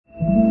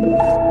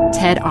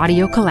TED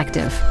Audio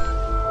Collective.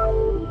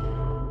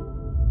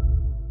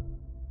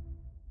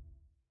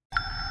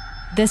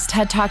 This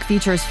TED Talk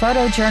features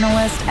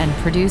photojournalist and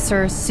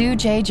producer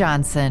Jaye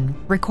Johnson,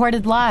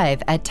 recorded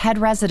live at TED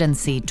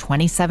Residency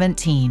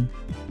 2017.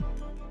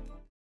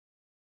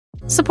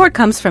 Support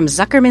comes from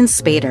Zuckerman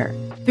Spader.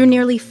 Through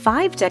nearly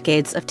 5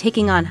 decades of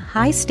taking on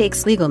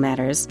high-stakes legal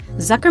matters,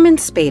 Zuckerman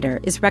Spader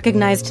is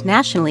recognized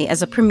nationally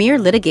as a premier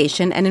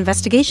litigation and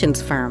investigations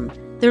firm.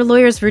 Their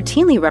lawyers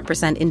routinely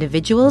represent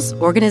individuals,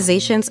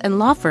 organizations, and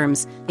law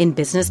firms in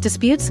business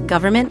disputes,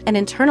 government and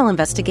internal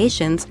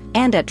investigations,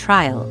 and at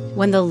trial,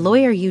 when the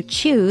lawyer you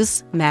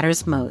choose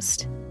matters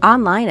most.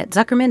 Online at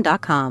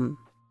Zuckerman.com.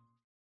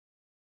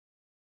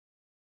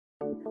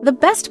 The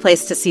best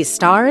place to see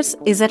stars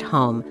is at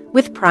home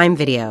with Prime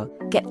Video.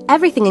 Get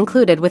everything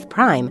included with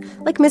Prime,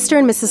 like Mr.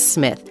 and Mrs.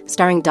 Smith,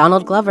 starring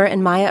Donald Glover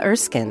and Maya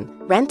Erskine.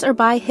 Rent or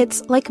buy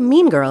hits like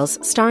Mean Girls,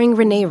 starring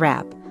Renee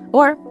Rapp.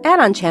 Or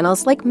add-on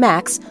channels like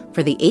Max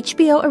for the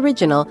HBO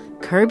original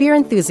Curb Your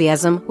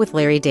Enthusiasm with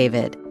Larry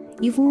David.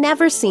 You've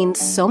never seen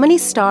so many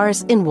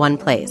stars in one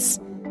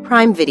place.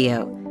 Prime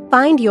Video.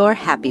 Find your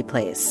happy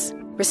place.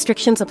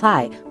 Restrictions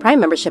apply. Prime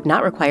membership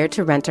not required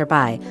to rent or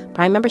buy.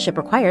 Prime membership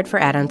required for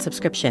add-on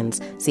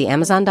subscriptions. See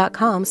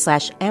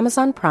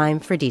Amazon.com/Amazon Prime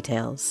for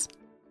details.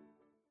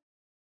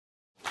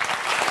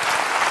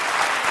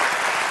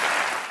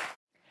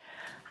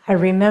 I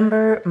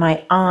remember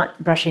my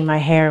aunt brushing my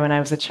hair when I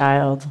was a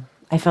child.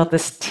 I felt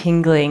this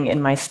tingling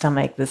in my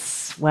stomach, this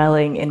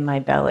swelling in my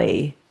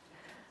belly.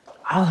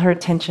 All her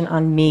attention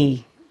on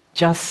me,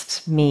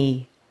 just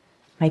me,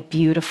 my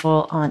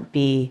beautiful Aunt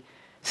Bee,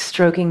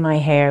 stroking my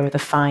hair with a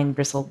fine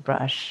bristled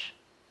brush.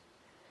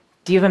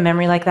 Do you have a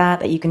memory like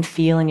that you can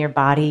feel in your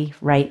body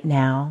right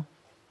now?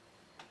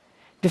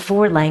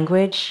 Before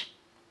language,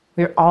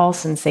 we're all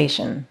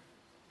sensation.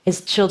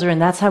 As children,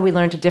 that's how we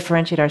learn to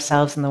differentiate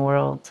ourselves in the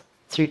world.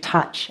 Through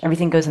touch.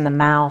 Everything goes in the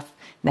mouth,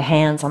 in the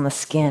hands, on the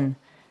skin.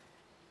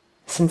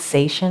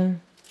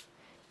 Sensation,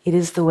 it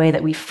is the way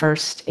that we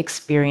first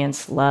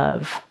experience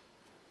love.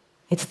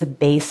 It's the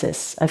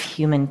basis of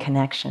human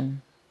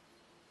connection.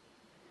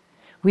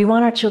 We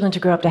want our children to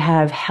grow up to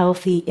have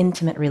healthy,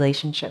 intimate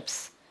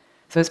relationships.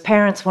 So as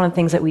parents, one of the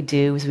things that we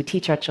do is we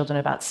teach our children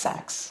about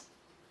sex.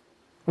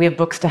 We have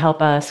books to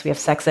help us. We have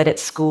sex ed at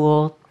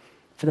school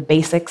for the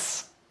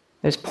basics.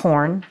 There's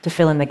porn to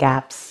fill in the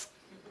gaps.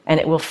 And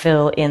it will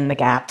fill in the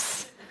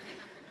gaps.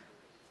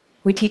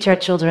 We teach our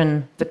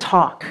children the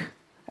talk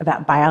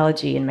about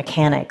biology and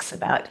mechanics,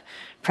 about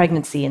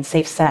pregnancy and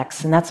safe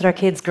sex, and that's what our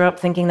kids grow up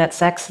thinking that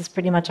sex is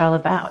pretty much all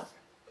about.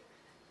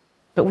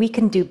 But we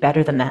can do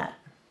better than that.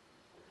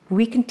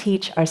 We can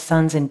teach our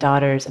sons and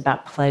daughters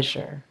about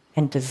pleasure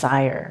and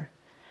desire,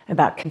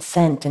 about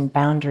consent and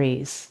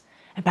boundaries,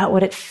 about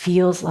what it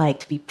feels like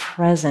to be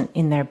present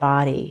in their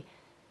body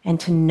and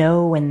to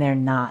know when they're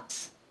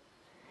not.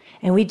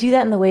 And we do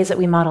that in the ways that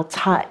we model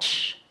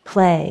touch,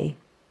 play,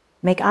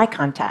 make eye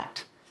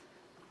contact,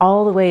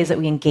 all the ways that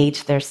we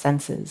engage their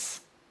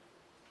senses.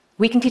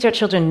 We can teach our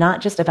children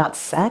not just about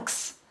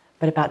sex,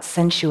 but about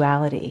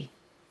sensuality.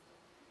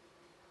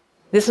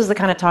 This was the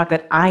kind of talk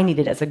that I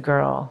needed as a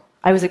girl.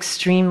 I was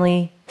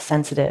extremely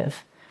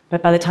sensitive,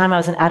 but by the time I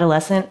was an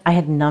adolescent, I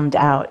had numbed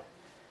out.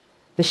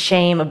 The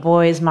shame of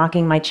boys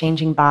mocking my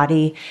changing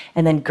body,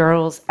 and then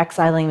girls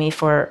exiling me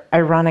for,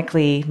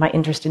 ironically, my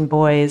interest in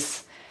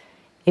boys.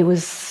 It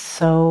was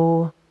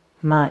so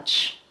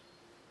much.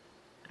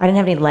 I didn't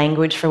have any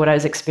language for what I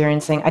was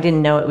experiencing. I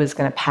didn't know it was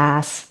going to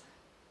pass.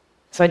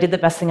 So I did the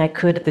best thing I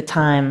could at the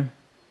time,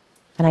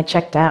 and I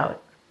checked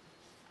out.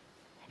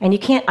 And you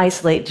can't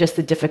isolate just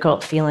the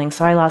difficult feelings,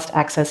 so I lost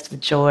access to the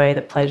joy,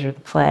 the pleasure, the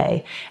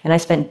play. And I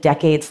spent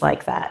decades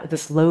like that, with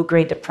this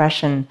low-grade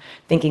depression,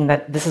 thinking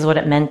that this is what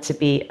it meant to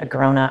be a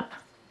grown-up.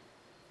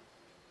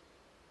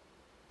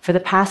 For the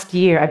past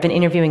year, I've been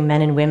interviewing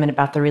men and women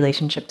about their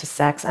relationship to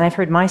sex, and I've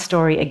heard my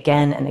story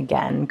again and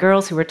again.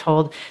 Girls who were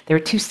told they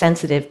were too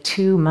sensitive,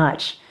 too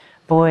much.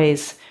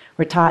 Boys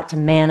were taught to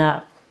man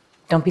up,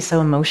 don't be so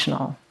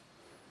emotional.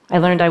 I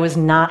learned I was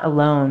not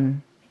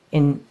alone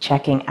in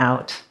checking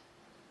out.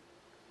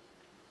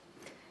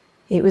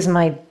 It was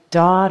my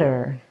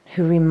daughter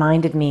who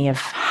reminded me of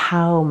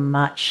how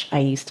much I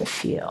used to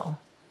feel.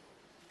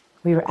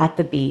 We were at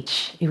the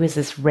beach. It was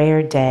this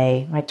rare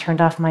day. I turned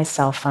off my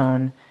cell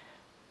phone,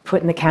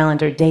 put in the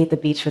calendar, day at the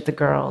beach with the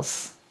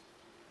girls.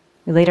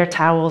 We laid our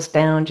towels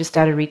down just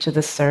out of reach of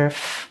the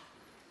surf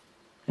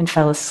and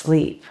fell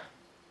asleep.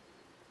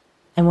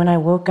 And when I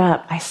woke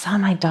up, I saw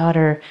my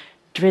daughter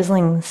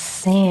drizzling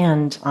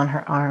sand on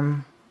her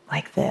arm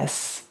like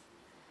this.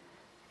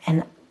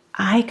 And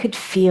I could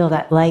feel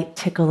that light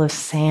tickle of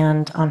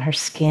sand on her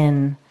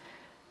skin.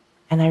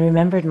 And I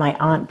remembered my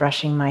aunt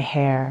brushing my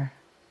hair.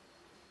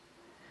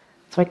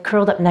 So I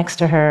curled up next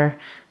to her,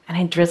 and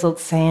I drizzled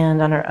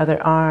sand on her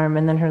other arm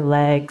and then her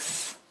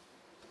legs.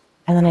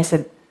 And then I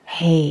said,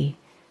 "Hey,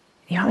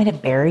 you want me to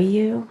bury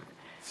you?"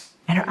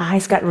 And her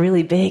eyes got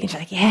really big, and she's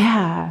like,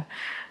 "Yeah."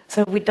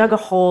 So we dug a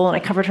hole, and I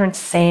covered her in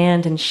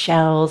sand and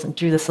shells and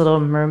drew this little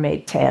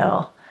mermaid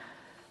tail.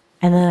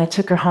 And then I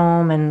took her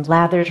home and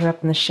lathered her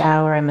up in the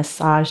shower. I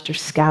massaged her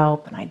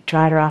scalp and I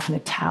dried her off in a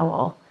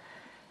towel.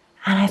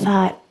 And I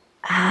thought,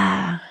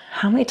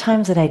 how many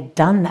times had I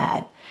done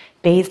that?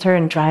 Bathed her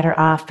and dried her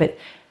off, but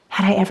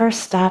had I ever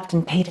stopped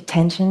and paid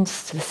attention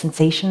to the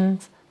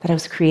sensations that I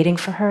was creating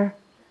for her?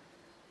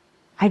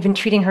 I'd been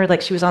treating her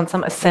like she was on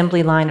some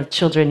assembly line of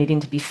children needing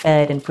to be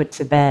fed and put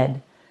to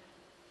bed.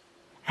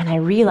 And I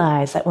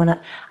realized that when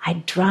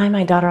I dry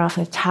my daughter off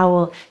in a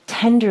towel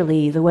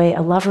tenderly, the way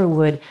a lover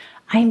would,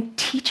 I'm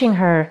teaching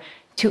her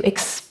to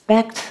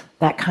expect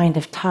that kind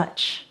of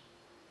touch.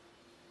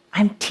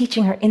 I'm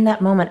teaching her in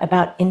that moment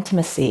about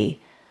intimacy,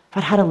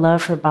 about how to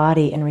love her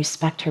body and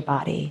respect her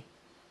body.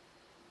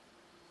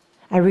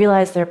 I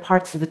realize there are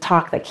parts of the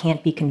talk that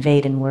can't be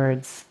conveyed in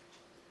words.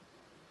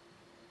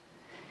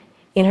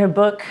 In her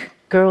book,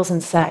 Girls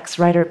and Sex,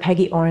 writer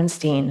Peggy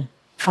Orenstein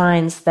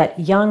finds that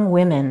young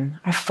women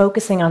are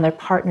focusing on their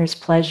partner's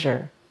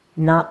pleasure,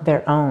 not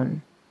their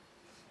own.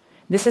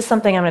 This is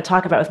something I'm going to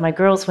talk about with my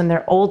girls when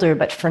they're older,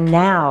 but for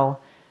now,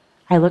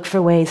 I look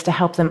for ways to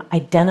help them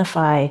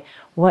identify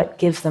what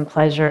gives them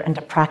pleasure and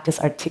to practice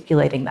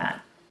articulating that.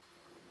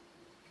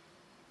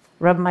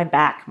 Rub my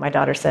back, my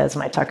daughter says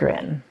when I tuck her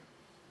in.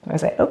 I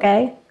say,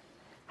 okay,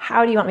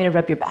 how do you want me to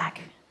rub your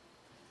back?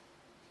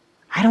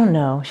 I don't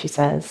know, she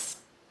says.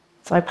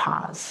 So I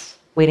pause,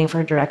 waiting for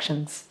her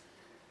directions.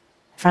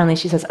 Finally,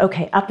 she says,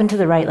 okay, up and to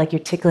the right, like you're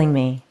tickling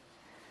me.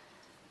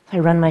 I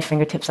run my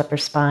fingertips up her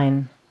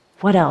spine.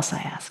 What else, I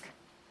ask.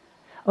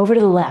 Over to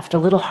the left, a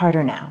little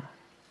harder now.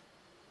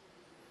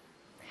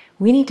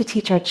 We need to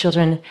teach our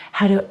children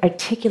how to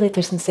articulate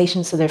their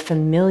sensations so they're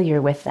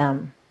familiar with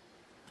them.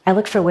 I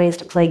look for ways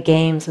to play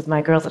games with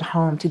my girls at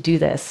home to do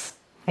this.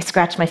 I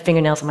scratch my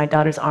fingernails on my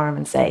daughter's arm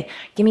and say,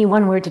 give me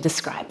one word to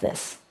describe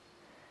this.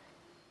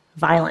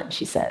 Violent,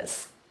 she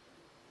says.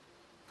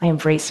 I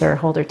embrace her,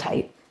 hold her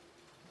tight.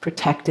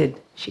 Protected,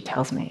 she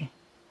tells me.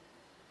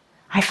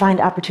 I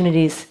find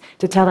opportunities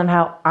to tell them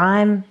how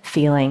I'm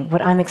feeling,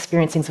 what I'm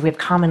experiencing, so we have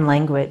common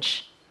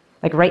language.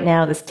 Like right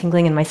now, this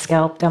tingling in my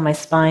scalp, down my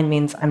spine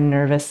means I'm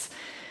nervous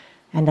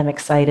and I'm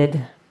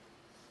excited.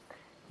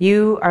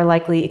 You are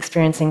likely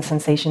experiencing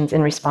sensations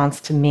in response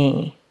to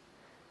me,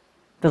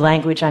 the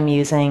language I'm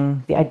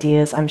using, the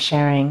ideas I'm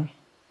sharing.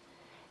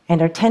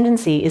 And our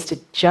tendency is to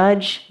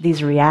judge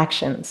these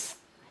reactions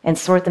and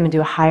sort them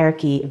into a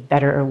hierarchy of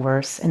better or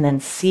worse, and then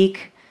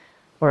seek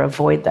or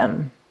avoid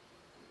them.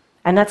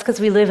 And that's because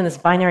we live in this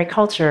binary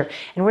culture,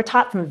 and we're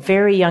taught from a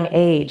very young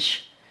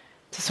age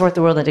to sort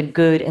the world into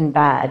good and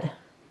bad.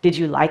 Did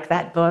you like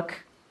that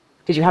book?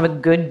 Did you have a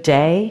good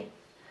day?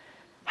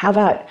 How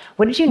about,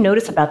 what did you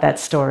notice about that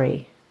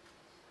story?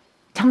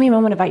 Tell me a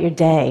moment about your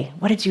day.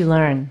 What did you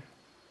learn?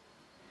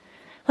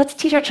 Let's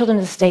teach our children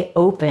to stay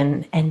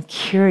open and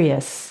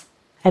curious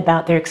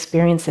about their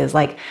experiences,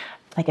 like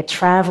a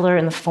traveler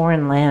in the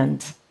foreign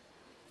land.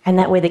 And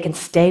that way they can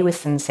stay with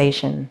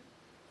sensation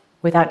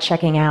without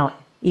checking out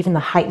even the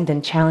heightened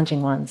and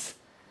challenging ones,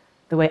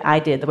 the way I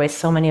did, the way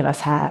so many of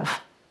us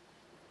have.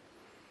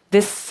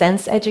 This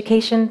sense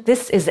education,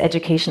 this is the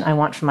education I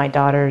want for my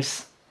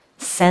daughters.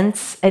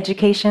 Sense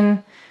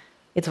education,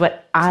 it's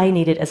what I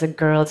needed as a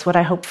girl. It's what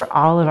I hope for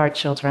all of our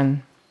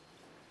children.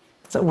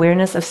 It's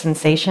awareness of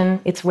sensation.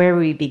 It's where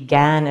we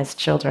began as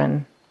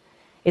children.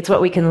 It's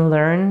what we can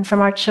learn from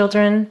our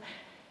children,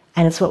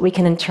 and it's what we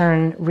can in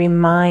turn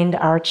remind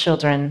our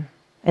children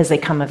as they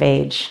come of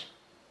age.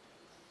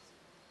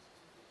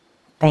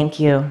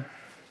 Thank you.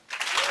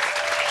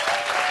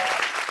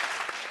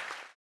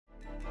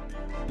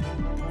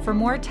 For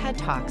more TED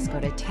Talks, go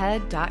to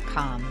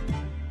TED.com.